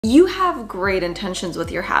You have great intentions with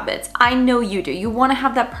your habits. I know you do. You want to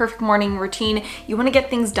have that perfect morning routine. You want to get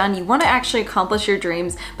things done. You want to actually accomplish your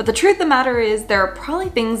dreams. But the truth of the matter is there are probably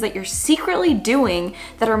things that you're secretly doing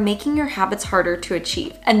that are making your habits harder to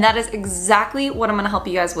achieve. And that is exactly what I'm going to help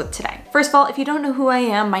you guys with today. First of all, if you don't know who I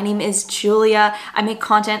am, my name is Julia. I make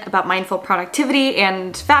content about mindful productivity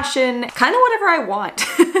and fashion, kind of whatever I want.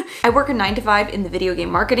 I work a 9-to-5 in the video game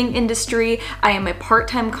marketing industry. I am a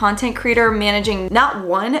part-time content creator managing not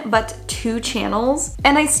one, but 2 channels.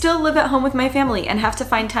 And I still live at home with my family and have to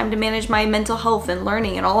find time to manage my mental health and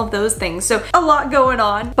learning and all of those things. So a lot going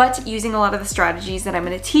on, but using a lot of the strategies that I'm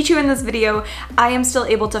going to teach you in this video, I am still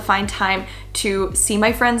able to find time to see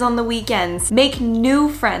my friends on the weekends, make new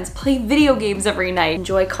friends, play video games every night,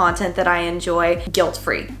 enjoy content that I enjoy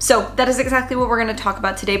guilt-free. So that is exactly what we're going to talk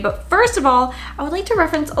about today. But first of all, I would like to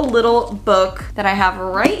reference a little book that I have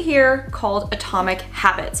right here called Atomic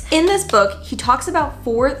Habits. In this book, he talks about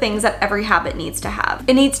 4 things that every habit needs to have.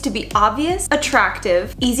 It needs to be obvious,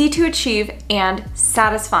 attractive, easy to achieve, and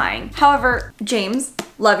satisfying. However, James,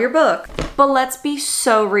 love your book, but let's be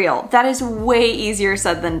so real. That is way easier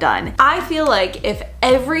said than done. I feel like if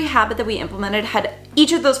every habit that we implemented had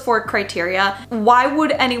each of those 4 criteria, why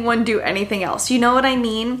would anyone do anything else? You know what I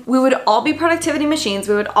mean? We would all be productivity machines.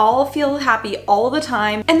 We would all feel happy all the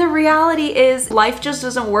time. And the reality is life just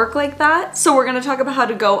doesn't work like that. So we're gonna talk about how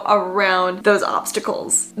to go around those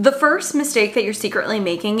obstacles. The first mistake that you're secretly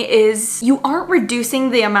making is you aren't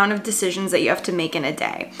reducing the amount of decisions that you have to make in a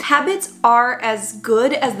day. Habits are as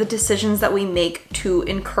good as the decisions that we make to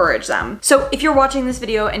encourage them. So if you're watching this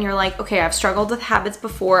video and you're like, okay, I've struggled with habits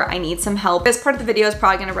before, I need some help, this part of the video is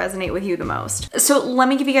probably gonna resonate with you the most. So let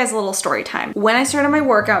me give you guys a little story time. When I started my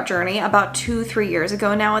workout journey about 2-3 years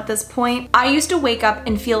ago now at this point, I used to wake up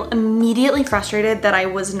and feel immediately frustrated that I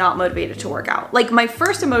was not motivated to work out. Like my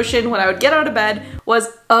first emotion when I would get out of bed was,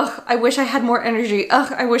 ugh, I wish I had more energy.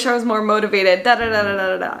 Ugh, I wish I was more motivated, da da da da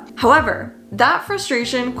da da. However, that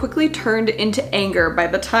frustration quickly turned into anger by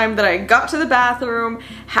the time that I got to the bathroom,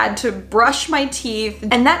 had to brush my teeth,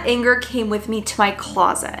 and that anger came with me to my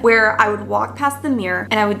closet, where I would walk past the mirror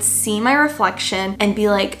and I would see my reflection and be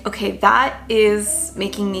like, okay, that is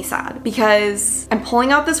making me sad because I'm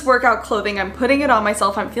pulling out this workout clothing, I'm putting it on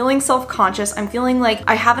myself, I'm feeling self-conscious, I'm feeling like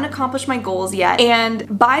I haven't accomplished my goals yet.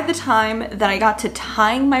 And by the time that I got to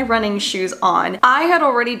tying my running shoes on, I had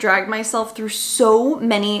already dragged myself through so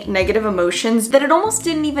many negative emotions that it almost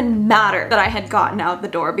didn't even matter that I had gotten out the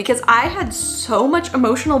door because I had so much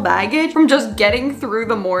emotional baggage from just getting through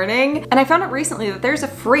the morning. And I found out recently that there's a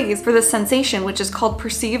phrase for this sensation, which is called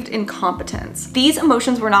perceived incompetence. These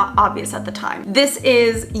emotions were not obvious at the time. This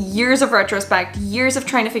is years of retrospect, years of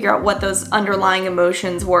trying to figure out what those underlying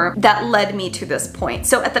emotions were that led me to this point.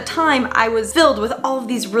 So at the time, I was filled with all of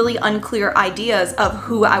these really unclear ideas of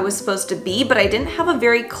who I was supposed to be, but I didn't have a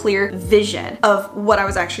very clear vision of what I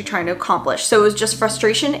was actually trying to accomplish. So it was just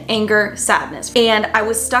frustration, anger, sadness. And I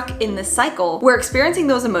was stuck in this cycle where experiencing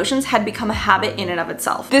those emotions had become a habit in and of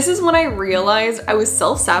itself. This is when I realized I was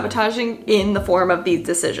self-sabotaging in the form of these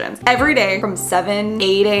decisions. Every day from 7,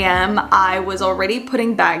 8 a.m., I was already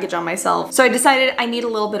putting baggage on myself. So I decided I need a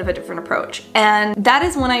little bit of a different approach. And that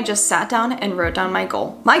is when I just sat down and wrote down my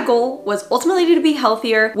goal. My goal was ultimately to be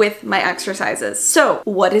healthier with my exercises. So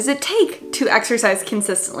what does it take to exercise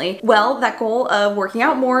consistently? Well, that goal of working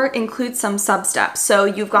out more includes some sub-steps. So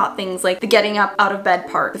you've got things like the getting up out of bed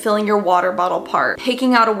part, the filling your water bottle part,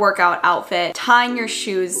 picking out a workout outfit, tying your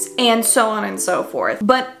shoes, and so on and so forth.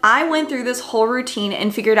 But I went through this whole routine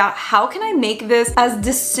and figured out how can I make this as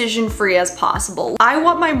decision-free as possible. I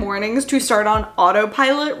want my mornings to start on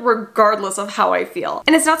autopilot regardless of how I feel.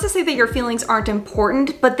 And it's not to say that your feelings aren't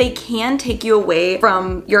important, but they can take you away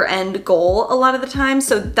from your end goal a lot of the time.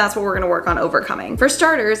 So that's what we're gonna work on overcoming. For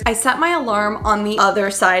starters, I set my alarm on the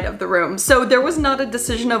other side of the room. So there was not a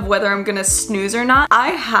decision of whether I'm gonna snooze or not. I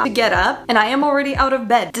have to get up and I am already out of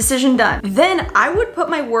bed. Decision done. Then I would put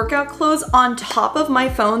my workout clothes on top of my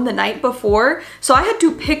phone the night before. So I had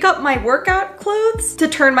to pick up my workout clothes to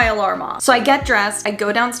turn my alarm off. So I get dressed, I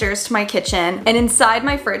go downstairs to my kitchen, and inside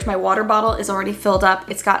my fridge, my water bottle is already filled up.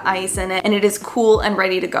 It's got ice in it and it is cool and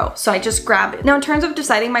ready to go. So I just grab it. Now in terms of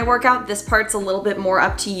deciding my workout, this part's a little bit more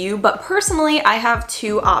up to you, but personally I have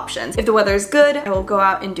 2 options. If the weather is good, I will go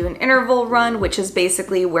out and do an interval interval run, which is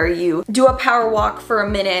basically where you do a power walk for a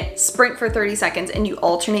minute, sprint for 30 seconds, and you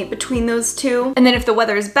alternate between those two. And then if the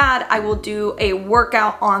weather is bad, I will do a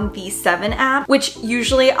workout on the 7 app, which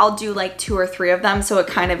usually I'll do like 2 or 3 of them, so it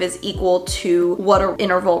kind of is equal to what an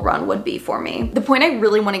interval run would be for me. The point I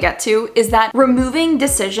really want to get to is that removing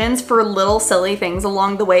decisions for little silly things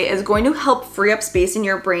along the way is going to help free up space in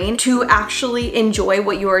your brain to actually enjoy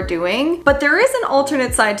what you are doing. But there is an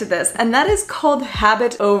alternate side to this, and that is called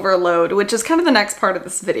habit overload, which is kind of the next part of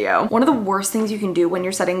this video. One of the worst things you can do when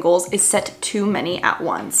you're setting goals is set too many at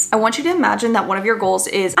once. I want you to imagine that one of your goals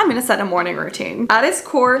is, I'm gonna set a morning routine. At its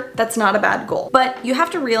core, that's not a bad goal, but you have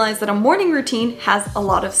to realize that a morning routine has a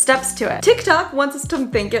lot of steps to it. TikTok wants us to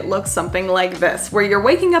think it looks something like this, where you're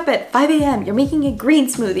waking up at 5 a.m., you're making a green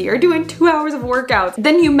smoothie, you're doing 2 hours of workouts,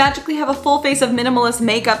 then you magically have a full face of minimalist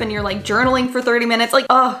makeup and you're like journaling for 30 minutes. Like,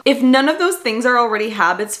 ugh. If none of those things are already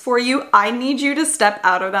habits for you, I need you to step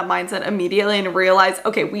out of that mindset immediately and realize,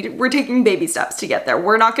 okay, we're taking baby steps to get there.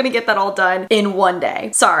 We're not gonna get that all done in one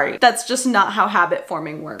day. Sorry, that's just not how habit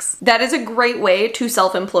forming works. That is a great way to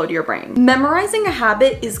self-implode your brain. Memorizing a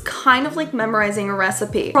habit is kind of like memorizing a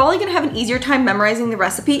recipe. Probably gonna have an easier time memorizing the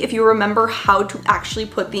recipe if you remember how to actually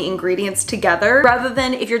put the ingredients together, rather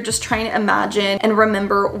than if you're just trying to imagine and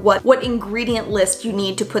remember what ingredient list you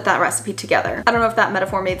need to put that recipe together. I don't know if that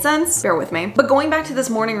metaphor made sense, bear with me. But going back to this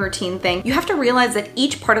morning routine thing, you have to realize that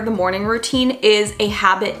each part of the morning routine is a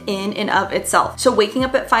habit in and of itself. So waking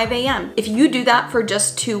up at 5 a.m., if you do that for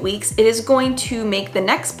just 2 weeks, it is going to make the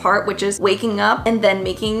next part, which is waking up and then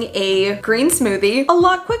making a green smoothie, a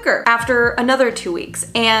lot quicker after another 2 weeks.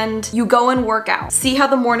 And you go and work out. See how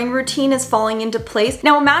the morning routine is falling into place?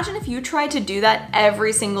 Now imagine if you tried to do that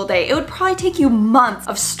every single day. It would probably take you months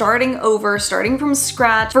of starting over, starting from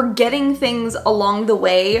scratch, forgetting things along the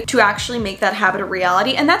way to actually make that habit a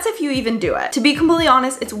reality. And that's if you even do it. To be completely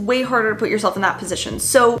honest, it's way harder to put yourself in that position.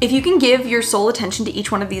 So if you can give your sole attention to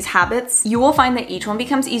each one of these habits, you will find that each one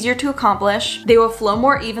becomes easier to accomplish, they will flow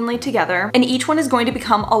more evenly together, and each one is going to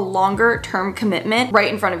become a longer term commitment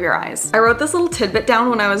right in front of your eyes. I wrote this little tidbit down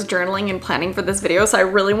when I was journaling and planning for this video, so I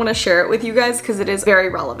really want to share it with you guys because it is very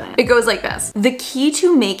relevant. It goes like this. The key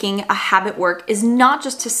to making a habit work is not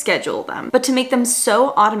just to schedule them, but to make them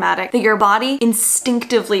so automatic that your body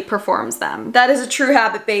instinctively performs them. That is a true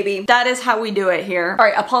habit, baby. That is how we do it here. All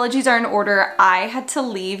right, apologies are in order. I had to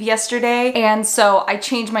leave yesterday, and so I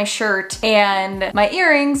changed my shirt and my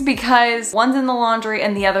earrings because one's in the laundry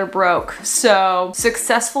and the other broke. So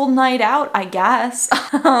successful night out, I guess.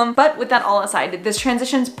 But with that all aside, this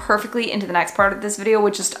transitions perfectly into the next part of this video,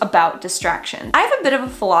 which is about distraction. I have a bit of a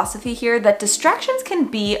philosophy here that distractions can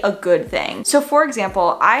be a good thing. So for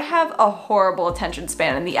example, I have a horrible attention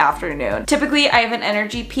span in the afternoon. Typically, I have an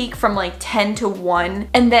energy peak from like 10 to 1,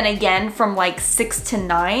 and then again from like 6 to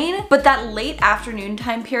 9. But that late afternoon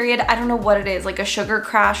time period, I don't know what it is, like a sugar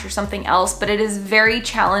crash or something else, but it is very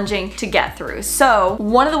challenging to get through. So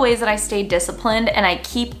one of the ways that I stay disciplined and I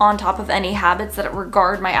keep on top of any habits that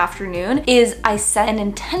regard my afternoon is I set an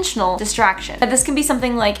intentional distraction. Now this can be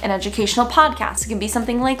something like an educational podcast. It can be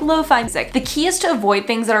something like lo-fi music. The key is to avoid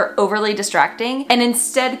things that are overly distracting and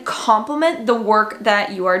instead complement the work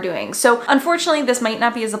that you are doing. So unfortunately, this might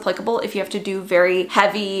not be as applicable if you have to do very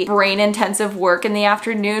heavy brain intensive work in the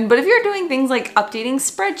afternoon, but if you're doing things like updating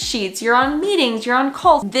spreadsheets, you're on meetings, you're on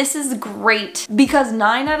calls, this is great because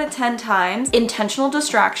 9 out of 10 times intentional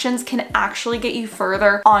distractions can actually get you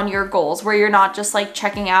further on your goals, where you're not just like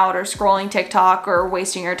checking out or scrolling TikTok or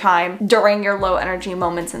wasting your time during your low energy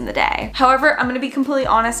moments in the day. However, I'm gonna be completely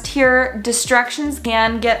honest here, distractions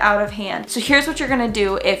can get out of hand. So here's what you're gonna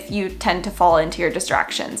do if you tend to fall into your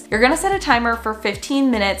distractions. You're gonna set a timer for 15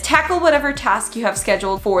 minutes, tackle whatever task you have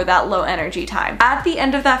scheduled for that low energy time. At the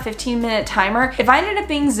end of that 15-minute timer, if I ended up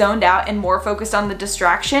being zoned out and more focused on the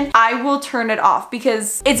distraction, I will turn it off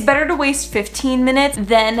because it's better to waste 15 minutes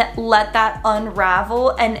than let that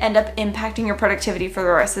unravel and end up impacting your productivity for the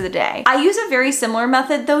rest of the day. I use a very similar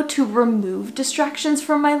method though to remove distractions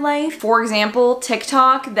from my life. For example,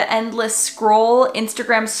 TikTok, the endless scroll,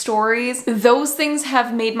 Instagram stories, those things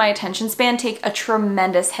have made my attention span take a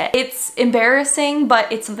tremendous hit. It's embarrassing,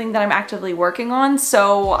 but it's something that I'm actively working on,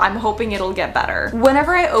 so I'm hoping it'll get better.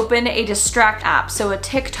 Whenever I open a distract app, so a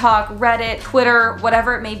TikTok, Reddit, Twitter,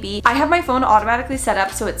 whatever it may be, I have my phone automatically set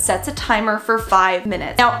up so it sets a timer for 5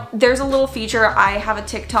 minutes. Now, there's a little feature, I have a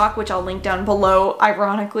TikTok, which I'll link down below,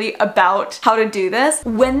 ironically, about how to do this.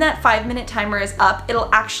 When that 5-minute timer is up, it'll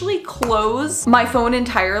actually close my phone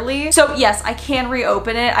entirely. So yes, I can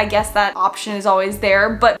reopen it. I guess that option is always there,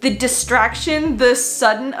 but the distraction, the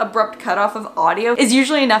sudden abrupt cutoff of audio is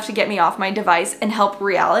usually enough to get me off my device and help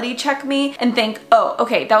reality check me and think, oh,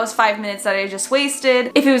 okay, that was 5 minutes that I just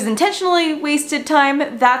wasted. If it was intentionally wasted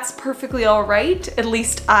time, that's perfectly all right. At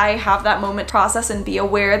least I have that moment to process and be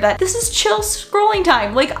aware that this is chill scrolling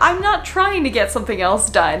time. Like, I'm not trying to get something else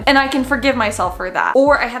done, and I can forgive myself for that.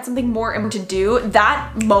 Or I had something more important to do.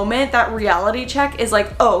 That moment, that reality check is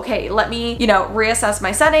like, oh, okay, let me, you know, reassess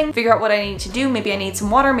my setting, figure out what I need to do. Maybe I need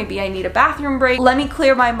some water, maybe I need a bathroom break. Let me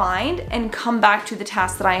clear my mind and come back to the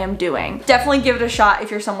task that I am doing. Definitely give it a shot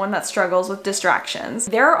if you're someone that struggles with distractions.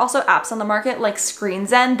 There are also apps on the market like Screen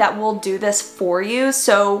Zen that will do this for you,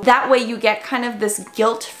 so that way you get kind of this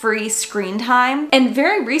guilt-free screen time. And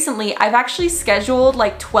very recently, I've actually scheduled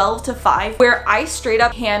like 12 to 5 where I straight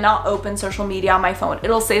up cannot open social media on my phone.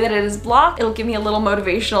 It'll say that it is blocked, it'll give me a little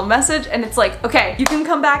motivational message, and it's like, okay, you can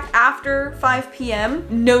come back after 5 p.m.,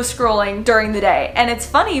 no scrolling during the day. And it's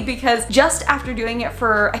funny because just after doing it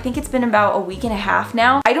for, I think it's been about a week and a half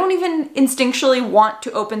now, I don't even instinctually want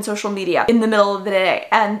to open social media in the middle of the day.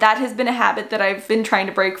 And that has been a habit that I've been trying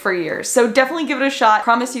to break for years. So definitely give it a shot.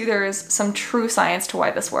 Promise you there is some true science to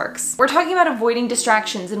why this works. We're talking about avoiding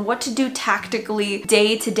distractions and what to do tactically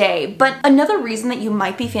day to day. But another reason that you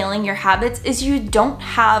might be failing your habits is you don't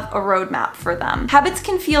have a roadmap for them. Habits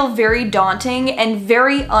can feel very daunting and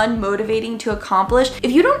very unmotivating to accomplish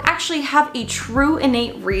if you don't actually have a true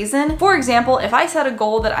innate reason. For example, if I set a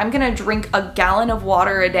goal that I'm gonna drink a gallon of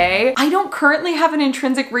water a day, I don't currently have an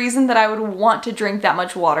intrinsic reason that I would want to drink that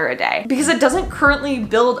much water a day because it doesn't currently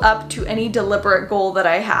build up to any deliberate goal that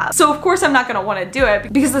I have. So of course I'm not gonna wanna do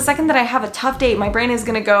it because the second that I have a tough day, my brain is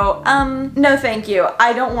gonna go, no thank you,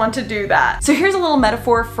 I don't want to do that. So here's a little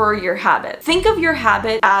metaphor for your habit. Think of your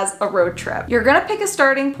habit as a road trip. You're gonna pick a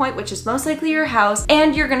starting point, which is most likely your house,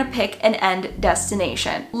 and you're gonna pick an end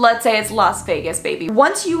destination. Let's say it's Las Vegas, baby.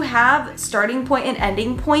 Once you have starting point and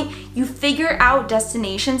ending point, you figure out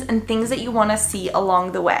destinations and things that you wanna see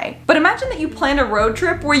along the way. But imagine that you planned a road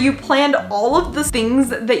trip where you planned all of the things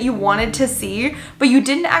that you wanted to see, but you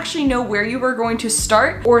didn't actually know where you were going to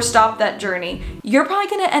start or stop that journey. You're probably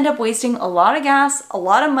gonna end up wasting a lot of gas, a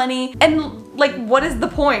lot of money, and like, what is the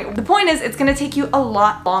point? The point is it's gonna take you a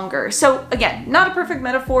lot longer. So again, not a perfect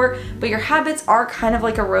metaphor, but your habits are kind of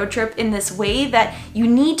like a road trip in this way that you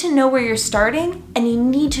need to know where you're starting and you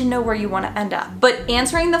need to know where you wanna end up. But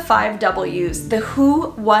answering the 5 W's, the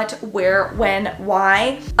who, what, where, when,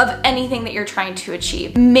 why, of anything that you're trying to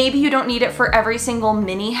achieve. Maybe you don't need it for every single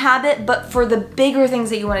mini habit, but for the bigger things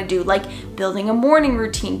that you wanna do, like building a morning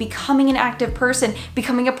routine, becoming an active person,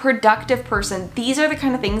 becoming a productive person, these are the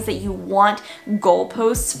kind of things that you want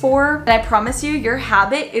goalposts for. And I promise you, your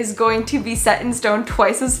habit is going to be set in stone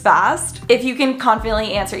twice as fast if you can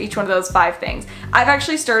confidently answer each one of those 5 things. I've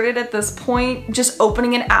actually started at this point just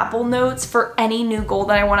opening an Apple Notes for any new goal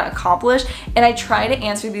that I want to accomplish, and I try to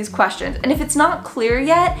answer these questions. And if it's not clear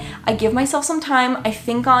yet, I give myself some time, I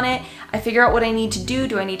think on it, I figure out what I need to do.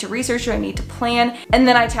 Do I need to research? Do I need to plan? And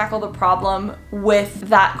then I tackle the problem with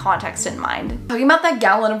that context in mind. Talking about that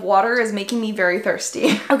gallon of water is making me very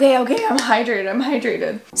thirsty. Okay, I'm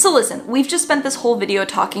hydrated. So listen, we've just spent this whole video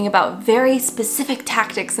talking about very specific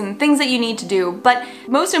tactics and things that you need to do, but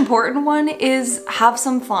most important one is have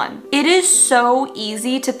some fun. It is so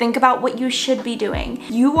easy to think about what you should be doing.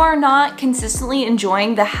 You are not consistently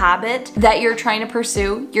enjoying the habit that you're trying to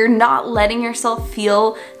pursue. You're not letting yourself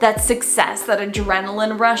feel that success, that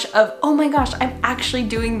adrenaline rush of, oh my gosh, I'm actually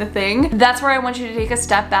doing the thing. That's where I want you to take a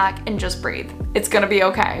step back and just breathe. It's gonna be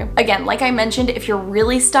okay. Again, like I mentioned, if you're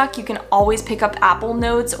really stuck, you can always pick up Apple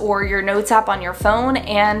Notes or your Notes app on your phone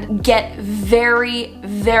and get very,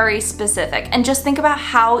 very specific. And just think about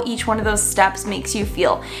how each one of those steps makes you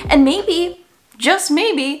feel. And maybe, just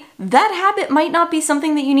maybe, that habit might not be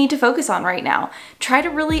something that you need to focus on right now. Try to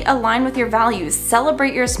really align with your values,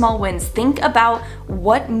 celebrate your small wins, think about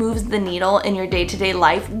what moves the needle in your day-to-day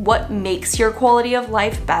life, what makes your quality of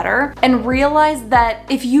life better, and realize that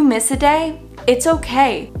if you miss a day, it's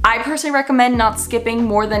okay. I personally recommend not skipping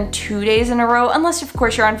more than 2 days in a row, unless of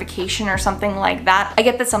course you're on vacation or something like that. I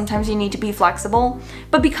get that sometimes you need to be flexible,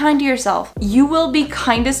 but be kind to yourself. You will be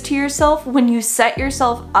kindest to yourself when you set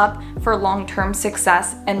yourself up for long-term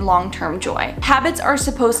success and long-term joy. Habits are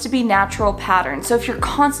supposed to be natural patterns, so if you're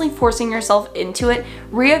constantly forcing yourself into it,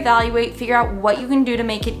 reevaluate, figure out what you can do to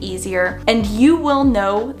make it easier, and you will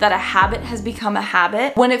know that a habit has become a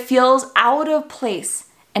habit when it feels out of place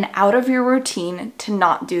and out of your routine to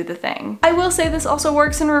not do the thing. I will say this also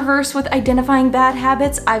works in reverse with identifying bad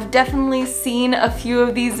habits. I've definitely seen a few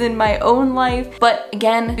of these in my own life, but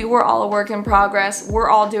again, we're all a work in progress. We're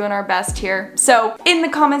all doing our best here. So in the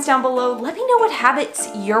comments down below, let me know what habits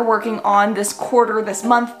you're working on this quarter, this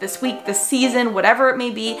month, this week, this season, whatever it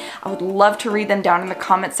may be. I would love to read them down in the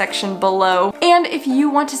comment section below. And if you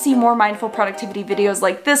want to see more mindful productivity videos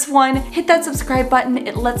like this one, hit that subscribe button.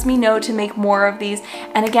 It lets me know to make more of these.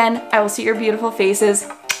 And again, I will see your beautiful faces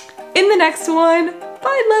in the next one.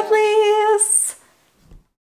 Bye, lovelies!